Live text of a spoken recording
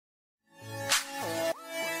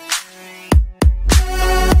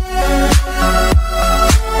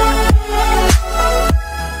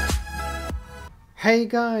Hey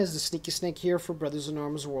guys, the Sneaky Snake here for Brothers in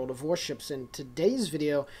Arms World of Warships. In today's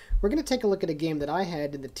video, we're going to take a look at a game that I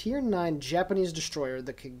had in the Tier 9 Japanese destroyer,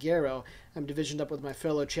 the Kagero. I'm divisioned up with my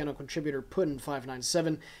fellow channel contributor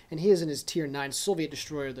Puddin597, and he is in his Tier 9 Soviet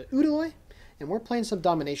destroyer, the Udoi, and we're playing some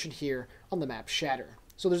domination here on the map Shatter.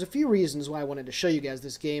 So there's a few reasons why I wanted to show you guys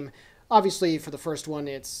this game. Obviously, for the first one,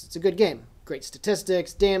 it's a good game. Great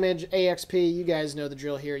statistics, damage, EXP, you guys know the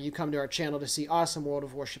drill here. You come to our channel to see awesome World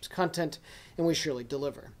of Warships content, and we surely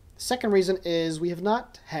deliver. The second reason is we have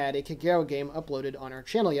not had a Kagero game uploaded on our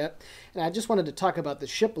channel yet, and I just wanted to talk about the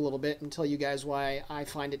ship a little bit and tell you guys why I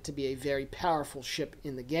find it to be a very powerful ship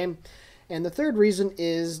in the game. And the third reason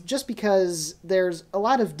is just because there's a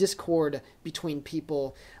lot of discord between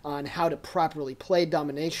people on how to properly play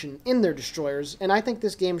domination in their destroyers, and I think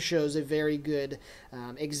this game shows a very good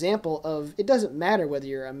example of it doesn't matter whether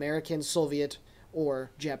you're American, Soviet,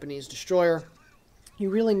 or Japanese destroyer. You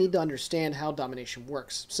really need to understand how domination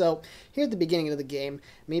works. So, here at the beginning of the game,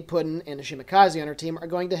 me, Puddin, and the Shimakaze on our team are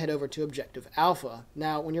going to head over to Objective Alpha.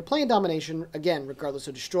 Now, when you're playing domination, again, regardless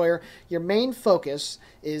of destroyer, your main focus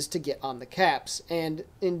is to get on the caps. And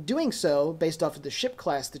in doing so, based off of the ship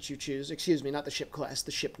class that you choose, excuse me, not the ship class,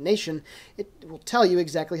 the ship nation, it will tell you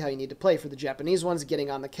exactly how you need to play. For the Japanese ones, getting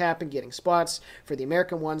on the cap and getting spots. For the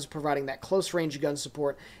American ones, providing that close-range gun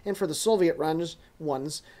support. And for the Soviet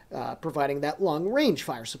ones, providing that long-range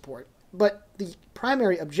fire support. But the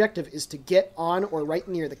primary objective is to get on or right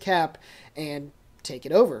near the cap and take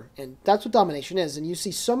it over. And that's what domination is. And you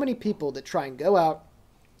see so many people that try and go out,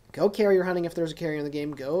 go carrier hunting if there's a carrier in the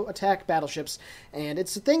game, go attack battleships, and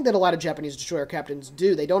it's a thing that a lot of Japanese destroyer captains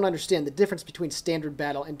do. They don't understand the difference between standard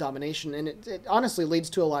battle and domination, and it honestly leads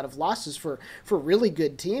to a lot of losses for really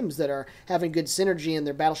good teams that are having good synergy, and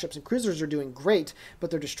their battleships and cruisers are doing great,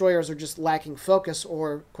 but their destroyers are just lacking focus,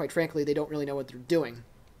 or, quite frankly, they don't really know what they're doing.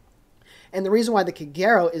 And the reason why the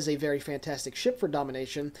Kagero is a very fantastic ship for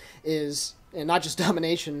domination is, and not just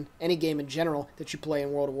domination, any game in general that you play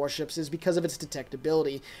in World of Warships, is because of its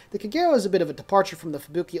detectability. The Kagero is a bit of a departure from the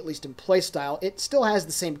Fubuki, at least in playstyle. It still has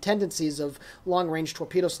the same tendencies of long-range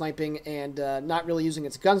torpedo sniping and not really using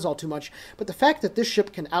its guns all too much, but the fact that this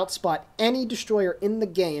ship can outspot any destroyer in the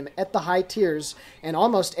game at the high tiers, and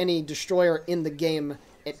almost any destroyer in the game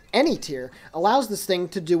at any tier, allows this thing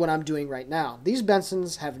to do what I'm doing right now. These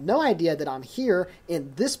Bensons have no idea that I'm here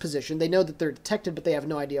in this position. They know that they're detected, but they have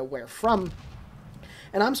no idea where from.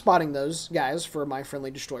 And I'm spotting those guys for my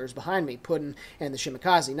friendly destroyers behind me, Puddin and the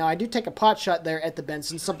Shimakaze. Now, I do take a pot shot there at the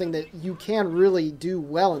Benson, something that you can really do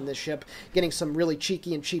well in this ship, getting some really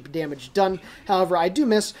cheeky and cheap damage done. However, I do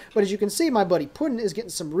miss, but as you can see, my buddy Puddin is getting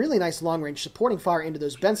some really nice long-range supporting fire into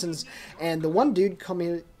those Bensons, and the one dude,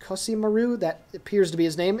 Kosimaru, that appears to be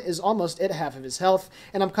his name, is almost at half of his health,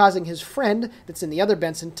 and I'm causing his friend that's in the other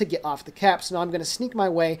Benson to get off the cap. So now I'm going to sneak my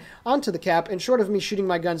way onto the cap, and short of me shooting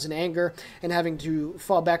my guns in anger and having to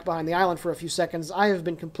fall back behind the island for a few seconds, I have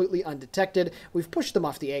been completely undetected. We've pushed them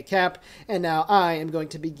off the A cap, and now I am going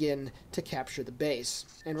to begin to capture the base.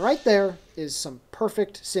 And right there is some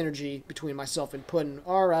perfect synergy between myself and Puddin.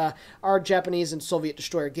 Our Japanese and Soviet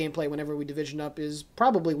destroyer gameplay whenever we division up is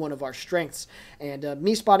probably one of our strengths, and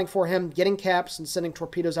me spotting for him, getting caps, and sending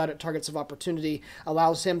torpedoes out at targets of opportunity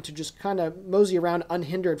allows him to just kind of mosey around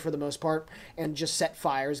unhindered for the most part and just set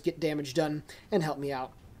fires, get damage done, and help me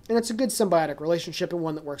out. And it's a good symbiotic relationship and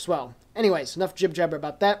one that works well. Anyways, enough jib-jabber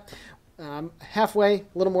about that. Halfway, a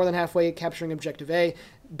little more than halfway, capturing Objective A.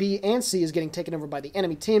 B and C is getting taken over by the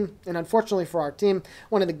enemy team, and unfortunately for our team,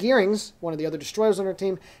 one of the gearings, one of the other destroyers on our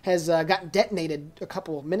team, has gotten detonated a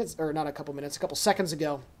couple seconds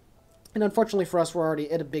ago. And unfortunately for us, we're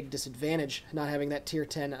already at a big disadvantage, not having that Tier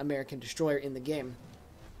 10 American destroyer in the game.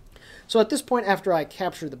 So at this point, after I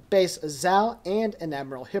capture the base, a Zal and an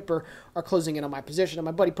Admiral Hipper are closing in on my position, and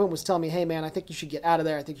my buddy Puddin was telling me, hey man, I think you should get out of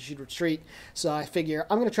there, I think you should retreat. So I figure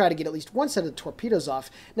I'm going to try to get at least one set of the torpedoes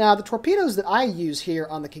off. Now, the torpedoes that I use here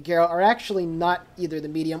on the Kagero are actually not either the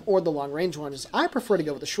medium or the long-range ones. I prefer to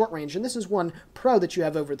go with the short-range, and this is one pro that you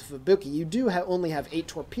have over the Fubuki. You do only have 8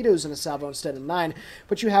 torpedoes in a salvo instead of 9,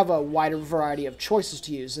 but you have a wider variety of choices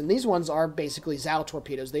to use, and these ones are basically Zal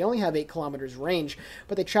torpedoes. They only have 8 kilometers range,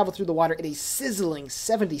 but they travel through the water at a sizzling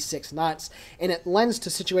 76 knots, and it lends to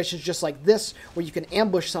situations just like this where you can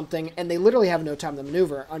ambush something and they literally have no time to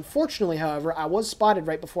maneuver. Unfortunately, however, I was spotted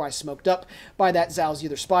right before I smoked up by that Zal's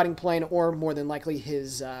either spotting plane or more than likely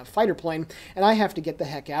his fighter plane, and I have to get the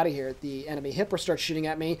heck out of here. The enemy Hipper starts shooting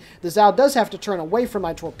at me. The Zal does have to turn away from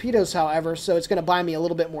my torpedoes, however, so it's going to buy me a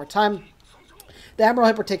little bit more time. The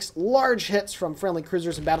Admiral Hipper takes large hits from friendly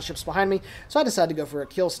cruisers and battleships behind me, so I decided to go for a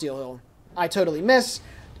kill steal hill. I totally miss.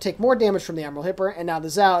 take more damage from the Admiral Hipper, and now the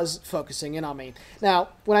Zao is focusing in on me. Now,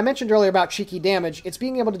 when I mentioned earlier about cheeky damage, it's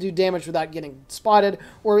being able to do damage without getting spotted,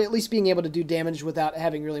 or at least being able to do damage without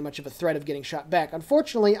having really much of a threat of getting shot back.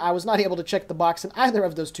 Unfortunately, I was not able to check the box in either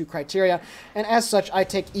of those two criteria, and as such, I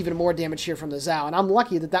take even more damage here from the Zao, and I'm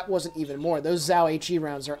lucky that that wasn't even more. Those Zao HE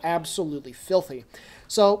rounds are absolutely filthy.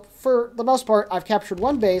 So, for the most part, I've captured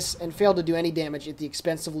one base and failed to do any damage at the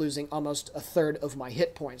expense of losing almost a third of my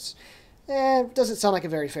hit points. Doesn't sound like a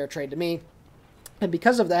very fair trade to me. And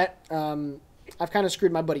because of that, I've kind of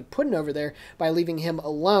screwed my buddy Puddin over there by leaving him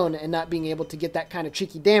alone and not being able to get that kind of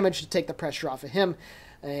cheeky damage to take the pressure off of him.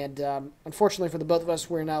 And unfortunately for the both of us,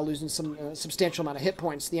 we're now losing some substantial amount of hit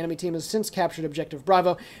points. The enemy team has since captured Objective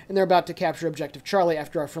Bravo, and they're about to capture Objective Charlie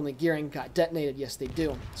after our friendly gearing got detonated. Yes, they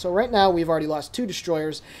do. So right now, we've already lost 2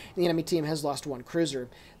 destroyers, and the enemy team has lost 1 cruiser.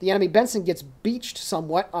 The enemy Benson gets beached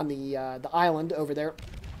somewhat on the island over there,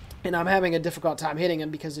 and I'm having a difficult time hitting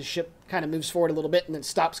him because his ship kind of moves forward a little bit and then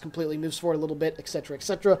stops completely, moves forward a little bit, etc.,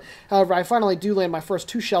 etc. However, I finally do land my first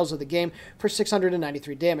 2 shells of the game for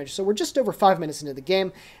 693 damage. So we're just over 5 minutes into the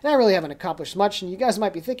game, and I really haven't accomplished much. And you guys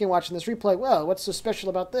might be thinking, watching this replay, well, what's so special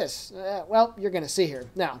about this? Well, you're going to see here.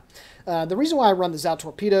 Now, the reason why I run the Zao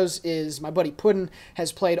torpedoes is my buddy Puddin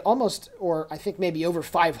has played almost, or I think maybe over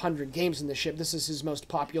 500 games in this ship. This is his most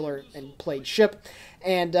popular and played ship.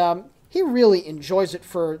 And he really enjoys it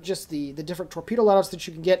for just the different torpedo loadouts that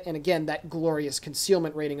you can get, and again, that glorious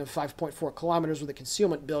concealment rating of 5.4 kilometers with a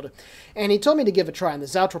concealment build. And he told me to give a try on the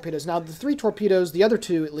Zao torpedoes. Now, the 3 torpedoes, the other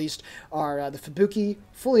 2 at least, are the Fubuki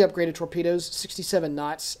fully upgraded torpedoes, 67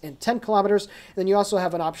 knots and 10 kilometers. And then you also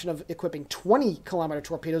have an option of equipping 20-kilometer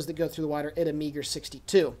torpedoes that go through the water at a meager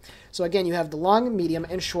 62. So again, you have the long, medium,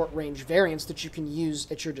 and short-range variants that you can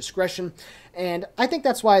use at your discretion. And I think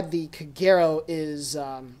that's why the Kagero is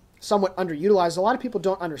somewhat underutilized. A lot of people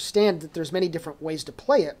don't understand that there's many different ways to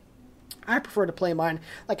play it. I prefer to play mine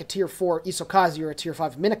like a Tier 4 Isokazi or a Tier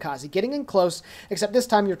 5 Minakazi, getting in close, except this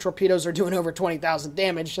time your torpedoes are doing over 20,000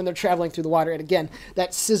 damage, and they're traveling through the water, and again,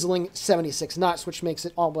 that sizzling 76 knots, which makes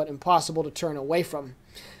it all but impossible to turn away from.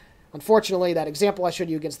 Unfortunately, that example I showed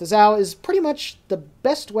you against the Zao is pretty much the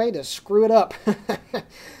best way to screw it up.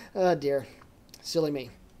 Oh dear. Silly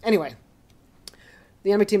me. Anyway. The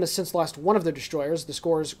enemy team has since lost 1 of their destroyers. The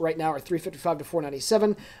scores right now are 355 to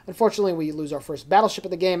 497. Unfortunately, we lose our first battleship of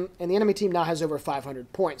the game, and the enemy team now has over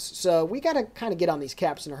 500 points. So we got to kind of get on these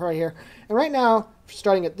caps in a hurry here. And right now,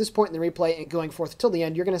 starting at this point in the replay and going forth till the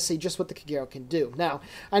end, you're going to see just what the Kagero can do. Now,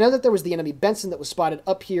 I know that there was the enemy Benson that was spotted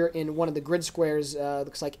up here in one of the grid squares.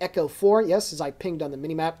 Looks like Echo 4, yes, as I pinged on the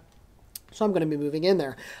minimap. So I'm going to be moving in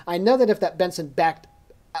there. I know that if that Benson backed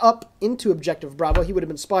up into Objective Bravo, he would have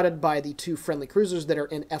been spotted by the 2 friendly cruisers that are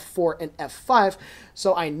in F4 and F5,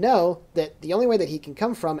 so I know that the only way that he can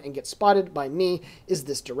come from and get spotted by me is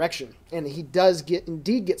this direction. And he does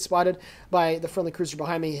indeed get spotted by the friendly cruiser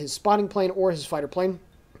behind me, his spotting plane or his fighter plane.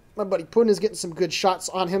 My buddy Puddin is getting some good shots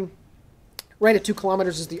on him. Right at 2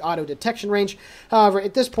 kilometers is the auto detection range. However,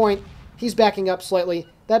 at this point, he's backing up slightly.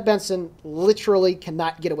 That Benson literally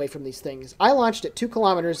cannot get away from these things. I launched at 2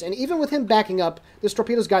 kilometers, and even with him backing up, this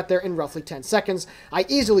torpedoes got there in roughly 10 seconds. I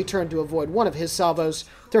easily turned to avoid one of his salvos.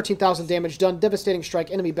 13,000 damage done, devastating strike,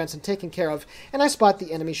 enemy Benson taken care of, and I spot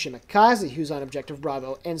the enemy Shimakaze, who's on Objective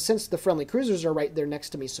Bravo. And since the friendly cruisers are right there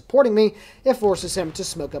next to me supporting me, it forces him to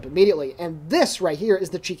smoke up immediately. And this right here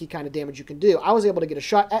is the cheeky kind of damage you can do. I was able to get a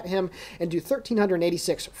shot at him and do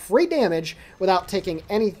 1,386 free damage without taking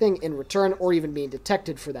anything in return or even being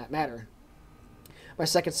detected for that matter. My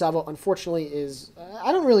second salvo, unfortunately, is...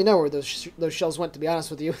 I don't really know where those shells went, to be honest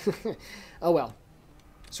with you. Oh well.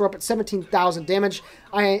 So we're up at 17,000 damage.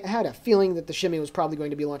 I had a feeling that the Shimmy was probably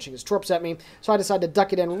going to be launching his torps at me, so I decided to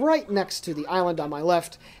duck it in right next to the island on my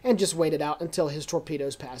left and just wait it out until his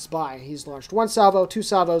torpedoes pass by. He's launched 1 salvo, 2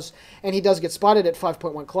 salvos, and he does get spotted at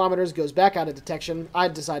 5.1 kilometers, goes back out of detection. I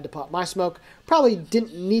decided to pop my smoke. Probably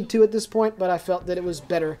didn't need to at this point, but I felt that it was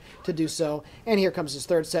better to do so. And here comes his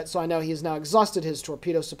 3rd set, so I know he has now exhausted his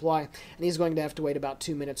torpedo supply, and he's going to have to wait about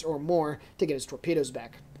 2 minutes or more to get his torpedoes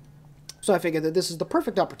back. So I figured that this is the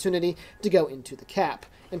perfect opportunity to go into the cap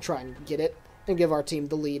and try and get it and give our team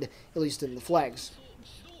the lead, at least in the flags.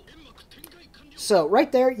 So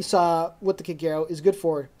right there, you saw what the Kagero is good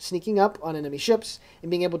for: sneaking up on enemy ships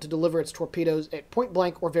and being able to deliver its torpedoes at point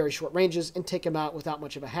blank or very short ranges and take them out without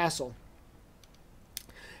much of a hassle.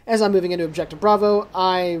 As I'm moving into Objective Bravo,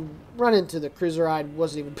 I run into the cruiser. I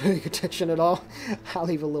wasn't even paying attention at all. I'll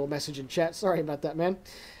leave a little message in chat. Sorry about that, man.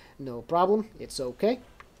 No problem. It's okay.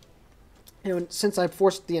 And since I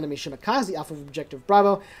forced the enemy Shimakaze off of Objective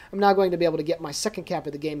Bravo, I'm now going to be able to get my second cap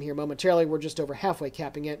of the game here momentarily. We're just over halfway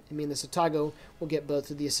capping it. I mean, the Otago will get both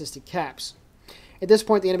of the assisted caps. At this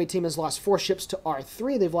point, the enemy team has lost 4 ships to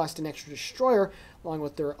R3. They've lost an extra destroyer, along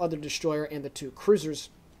with their other destroyer and the 2 cruisers.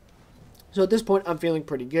 So at this point, I'm feeling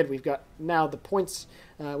pretty good. We've got now the points.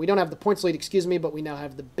 We don't have the points lead, excuse me, but we now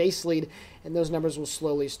have the base lead, and those numbers will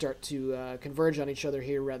slowly start to converge on each other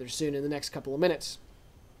here rather soon in the next couple of minutes.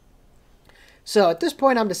 So at this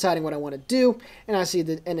point, I'm deciding what I want to do, and I see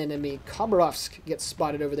that an enemy Khabarovsk gets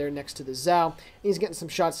spotted over there next to the Zhao. He's getting some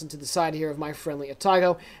shots into the side here of my friendly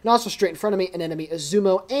Otago, and also straight in front of me, an enemy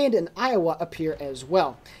Izumo and an Iowa appear as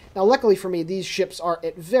well. Now, luckily for me, these ships are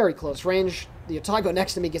at very close range. The Otago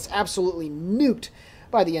next to me gets absolutely nuked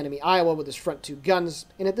by the enemy Iowa with his front 2 guns,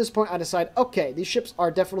 and at this point I decide, okay, these ships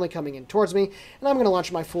are definitely coming in towards me, and I'm going to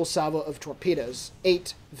launch my full salvo of torpedoes.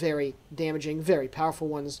 8 very damaging, very powerful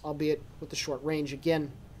ones, albeit with the short range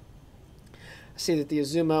again. I see that the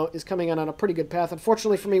Izumo is coming in on a pretty good path.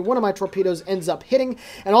 Unfortunately for me, one of my torpedoes ends up hitting,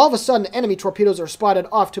 and all of a sudden enemy torpedoes are spotted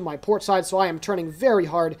off to my port side, so I am turning very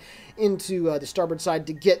hard into the starboard side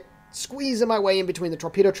to squeezing my way in between the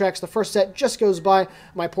torpedo tracks. The first set just goes by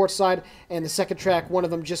my port side, and the second track, one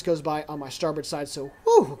of them just goes by on my starboard side. So,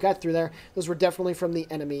 whew, got through there. Those were definitely from the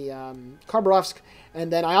enemy Khabarovsk. And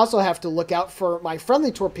then I also have to look out for my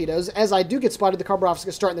friendly torpedoes. As I do get spotted, the Khabarovsk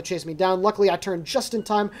is starting to chase me down. Luckily, I turned just in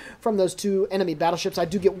time from those 2 enemy battleships. I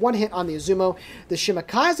do get 1 hit on the Izumo. The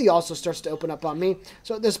Shimakaze also starts to open up on me.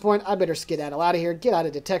 So at this point, I better skedaddle out of here, get out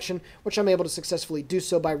of detection, which I'm able to successfully do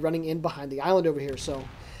so by running in behind the island over here. So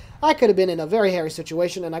I could have been in a very hairy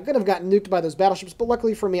situation, and I could have gotten nuked by those battleships, but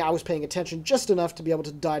luckily for me, I was paying attention just enough to be able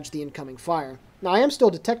to dodge the incoming fire. Now, I am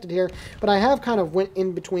still detected here, but I have kind of went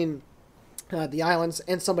in between the islands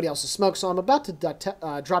and somebody else's smoke, so I'm about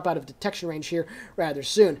to drop out of detection range here rather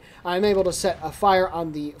soon. I'm able to set a fire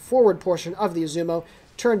on the forward portion of the Izumo,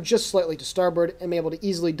 turn just slightly to starboard, and I'm able to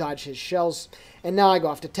easily dodge his shells, and now I go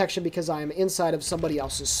off detection because I am inside of somebody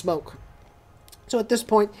else's smoke. So at this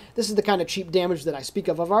point, this is the kind of cheap damage that I speak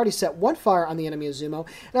of. I've already set 1 fire on the enemy Izumo,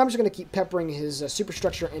 and I'm just going to keep peppering his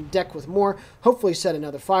superstructure and deck with more. Hopefully set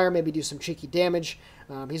another fire, maybe do some cheeky damage.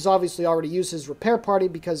 He's obviously already used his repair party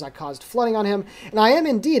because I caused flooding on him, and I am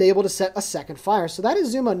indeed able to set a second fire. So that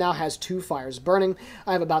Izumo now has 2 fires burning.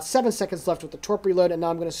 I have about 7 seconds left with the torp reload, and now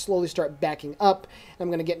I'm going to slowly start backing up. I'm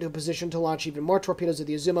going to get into a position to launch even more torpedoes at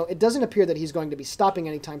the Izumo. It doesn't appear that he's going to be stopping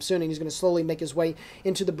anytime soon, and he's going to slowly make his way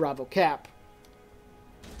into the Bravo cap.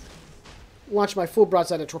 Launch my full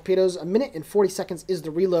broadside of torpedoes. 1 minute and 40 seconds is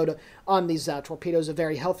the reload on these torpedoes. A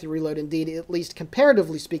very healthy reload indeed, at least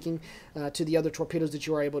comparatively speaking to the other torpedoes that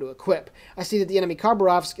you are able to equip. I see that the enemy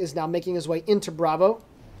Khabarovsk is now making his way into Bravo.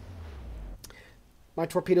 My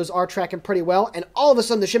torpedoes are tracking pretty well, and all of a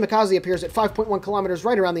sudden the Shimakaze appears at 5.1 kilometers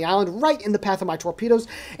right around the island, right in the path of my torpedoes,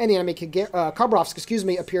 and the enemy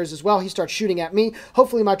Khabarovsk, appears as well. He starts shooting at me.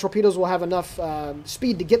 Hopefully my torpedoes will have enough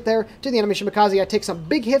speed to get there to the enemy Shimakaze. I take some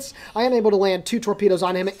big hits. I am able to land 2 torpedoes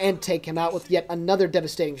on him and take him out with yet another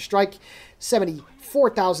devastating strike.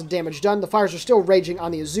 74,000 damage done. The fires are still raging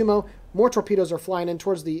on the Izumo. More torpedoes are flying in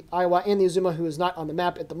towards the Iowa and the Izumo, who is not on the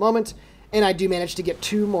map at the moment. And I do manage to get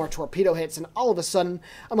 2 more torpedo hits, and all of a sudden,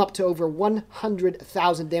 I'm up to over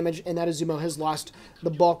 100,000 damage, and that Izumo has lost the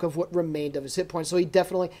bulk of what remained of his hit points, so he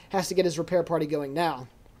definitely has to get his repair party going now.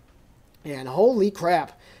 And holy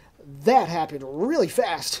crap, that happened really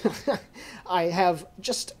fast. I have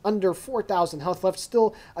just under 4,000 health left,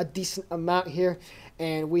 still a decent amount here,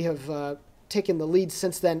 and we have taken the lead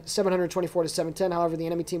since then, 724 to 710. However, the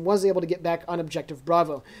enemy team was able to get back on Objective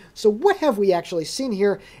Bravo. So what have we actually seen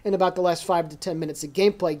here in about the last 5 to 10 minutes of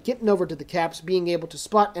gameplay? Getting over to the caps, being able to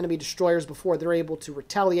spot enemy destroyers before they're able to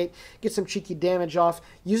retaliate, get some cheeky damage off,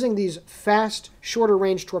 using these fast, shorter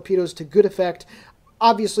range torpedoes to good effect.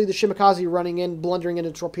 Obviously, the Shimakaze running in, blundering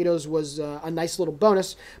into torpedoes was a nice little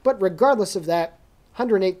bonus, but regardless of that,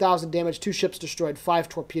 108,000 damage, 2 ships destroyed, 5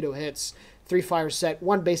 torpedo hits, 3 fires set,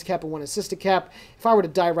 1 base cap and 1 assisted cap. If I were to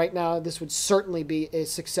die right now, this would certainly be a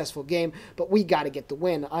successful game, but we got to get the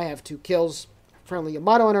win. I have 2 kills. Friendly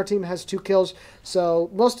Yamato on our team has 2 kills, so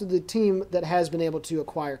most of the team that has been able to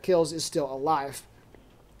acquire kills is still alive.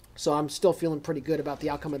 So I'm still feeling pretty good about the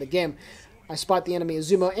outcome of the game. I spot the enemy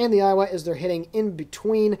Izumo and the Iowa as they're hitting in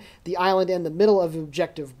between the island and the middle of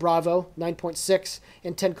Objective Bravo, 9.6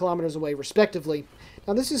 and 10 kilometers away respectively.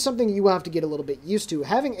 Now this is something you will have to get a little bit used to.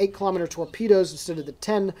 Having 8-kilometer torpedoes instead of the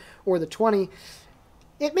 10 or the 20,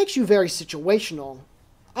 it makes you very situational.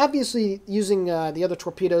 Obviously, using the other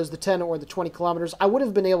torpedoes, the 10 or the 20 kilometers, I would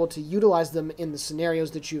have been able to utilize them in the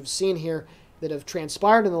scenarios that you've seen here that have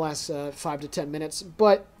transpired in the last 5 to 10 minutes,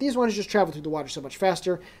 but these ones just travel through the water so much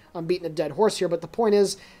faster. I'm beating a dead horse here, but the point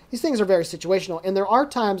is, these things are very situational, and there are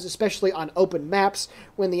times, especially on open maps,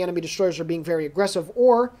 when the enemy destroyers are being very aggressive,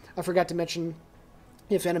 or, I forgot to mention,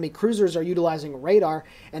 if enemy cruisers are utilizing radar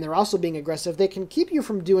and they're also being aggressive, they can keep you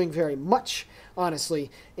from doing very much,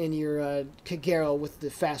 honestly, in your Kagero with the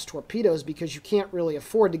fast torpedoes, because you can't really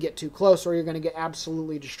afford to get too close or you're going to get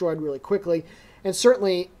absolutely destroyed really quickly. And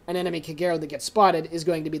certainly an enemy Kagero that gets spotted is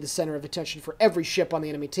going to be the center of attention for every ship on the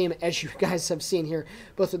enemy team. As you guys have seen here,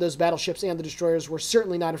 both of those battleships and the destroyers were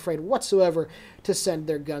certainly not afraid whatsoever to send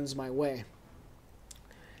their guns my way.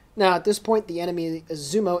 Now, at this point, the enemy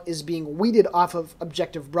Zumo is being weeded off of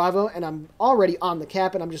Objective Bravo, and I'm already on the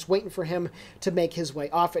cap, and I'm just waiting for him to make his way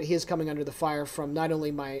off it. He is coming under the fire from not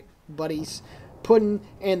only my buddies Puddin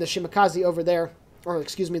and the Shimakaze over there, or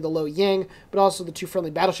excuse me, the Lo Yang, but also the two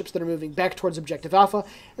friendly battleships that are moving back towards Objective Alpha,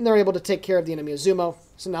 and they're able to take care of the enemy Zumo.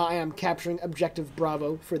 So now I am capturing Objective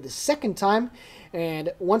Bravo for the second time,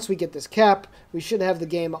 and once we get this cap, we should have the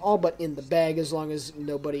game all but in the bag, as long as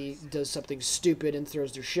nobody does something stupid and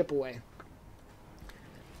throws their ship away.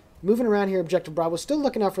 Moving around here, Objective Bravo, still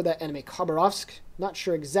looking out for that enemy Khabarovsk. Not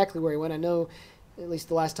sure exactly where he went. I know, at least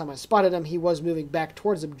the last time I spotted him, he was moving back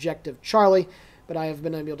towards Objective Charlie, but I have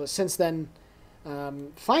been able to, since then,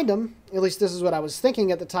 find him. At least this is what I was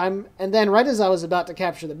thinking at the time. And then right as I was about to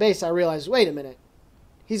capture the base, I realized, wait a minute.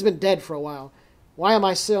 He's been dead for a while. Why am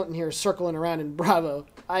I sitting here circling around in Bravo?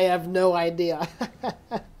 I have no idea.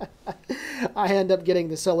 I end up getting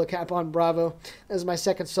the solo cap on Bravo as my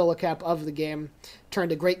second solo cap of the game.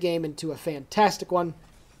 Turned a great game into a fantastic one.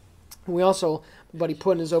 We also, buddy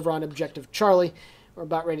Puddin is over on Objective Charlie. We're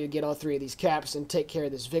about ready to get all three of these caps and take care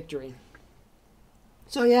of this victory.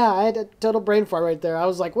 So yeah, I had a total brain fart right there. I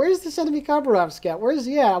was like, where's this enemy Khabarovsk at? Where's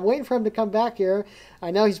he at? I'm waiting for him to come back here.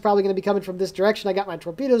 I know he's probably going to be coming from this direction. I got my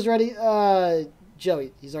torpedoes ready.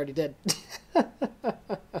 Joey, he's already dead.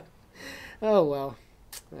 Oh, well.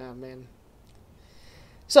 Oh, man.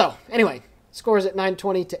 So, anyway, scores at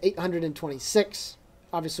 920 to 826.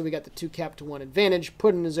 Obviously, we got the 2 cap to 1 advantage.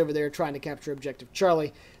 Puddin is over there trying to capture Objective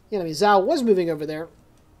Charlie. The enemy Zhao was moving over there.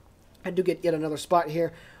 I do get yet another spot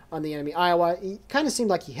here on the enemy Iowa. He kind of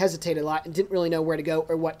seemed like he hesitated a lot and didn't really know where to go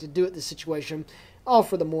or what to do at this situation. All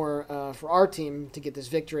for the more, for our team to get this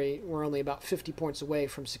victory. We're only about 50 points away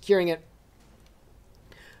from securing it.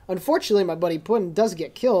 Unfortunately, my buddy Puddin does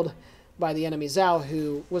get killed by the enemy Zhao,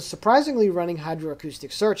 who was surprisingly running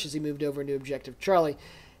hydroacoustic search as he moved over into Objective Charlie.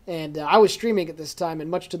 And I was streaming at this time,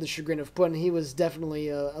 and much to the chagrin of Puddin, he was definitely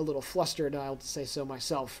a little flustered, I'll say so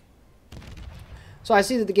myself. So I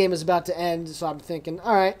see that the game is about to end, so I'm thinking,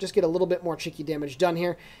 alright, just get a little bit more cheeky damage done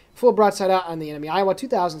here. Full broadside out on the enemy Iowa,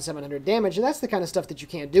 2,700 damage, and that's the kind of stuff that you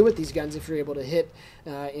can't do with these guns if you're able to hit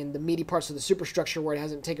in the meaty parts of the superstructure where it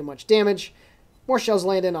hasn't taken much damage. More shells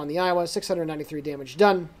land in on the Iowa, 693 damage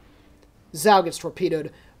done. Zhao gets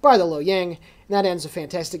torpedoed by the Lo Yang, and that ends a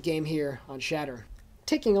fantastic game here on Shatter.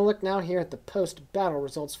 Taking a look now here at the post-battle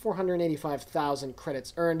results, 485,000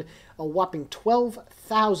 credits earned, a whopping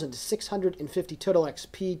 12,650 total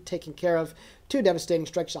XP taken care of, 2 devastating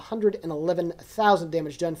strikes, 111,000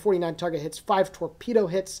 damage done, 49 target hits, 5 torpedo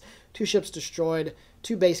hits, 2 ships destroyed,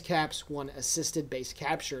 2 base caps, 1 assisted base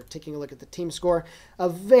capture. Taking a look at the team score, a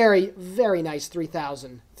very, very nice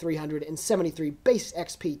 3,373 base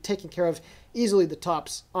XP taken care of, easily the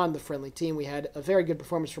tops on the friendly team. We had a very good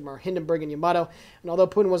performance from our Hindenburg and Yamato, and although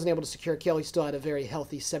Puddin wasn't able to secure a kill, he still had a very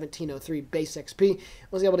healthy 1,703 base XP,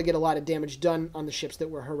 was able to get a lot of damage done on the ships that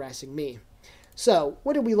were harassing me. So,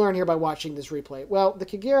 what did we learn here by watching this replay? Well, the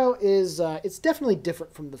Kagero is, it's definitely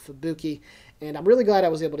different from the Fubuki, and I'm really glad I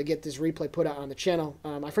was able to get this replay put out on the channel.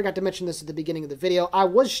 I forgot to mention this at the beginning of the video. I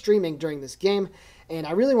was streaming during this game, and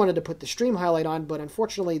I really wanted to put the stream highlight on, but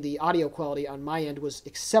unfortunately the audio quality on my end was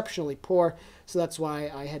exceptionally poor, so that's why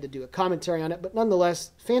I had to do a commentary on it. But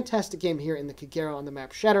nonetheless, fantastic game here in the Kagero on the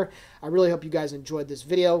map Shatter. I really hope you guys enjoyed this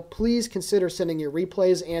video. Please consider sending your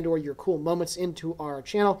replays and or your cool moments into our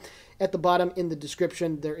channel. At the bottom in the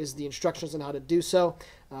description, there is the instructions on how to do so.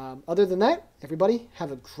 Other than that, everybody,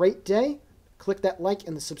 have a great day. Click that like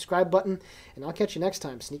and the subscribe button, and I'll catch you next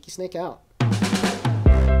time. Sneaky Snake out.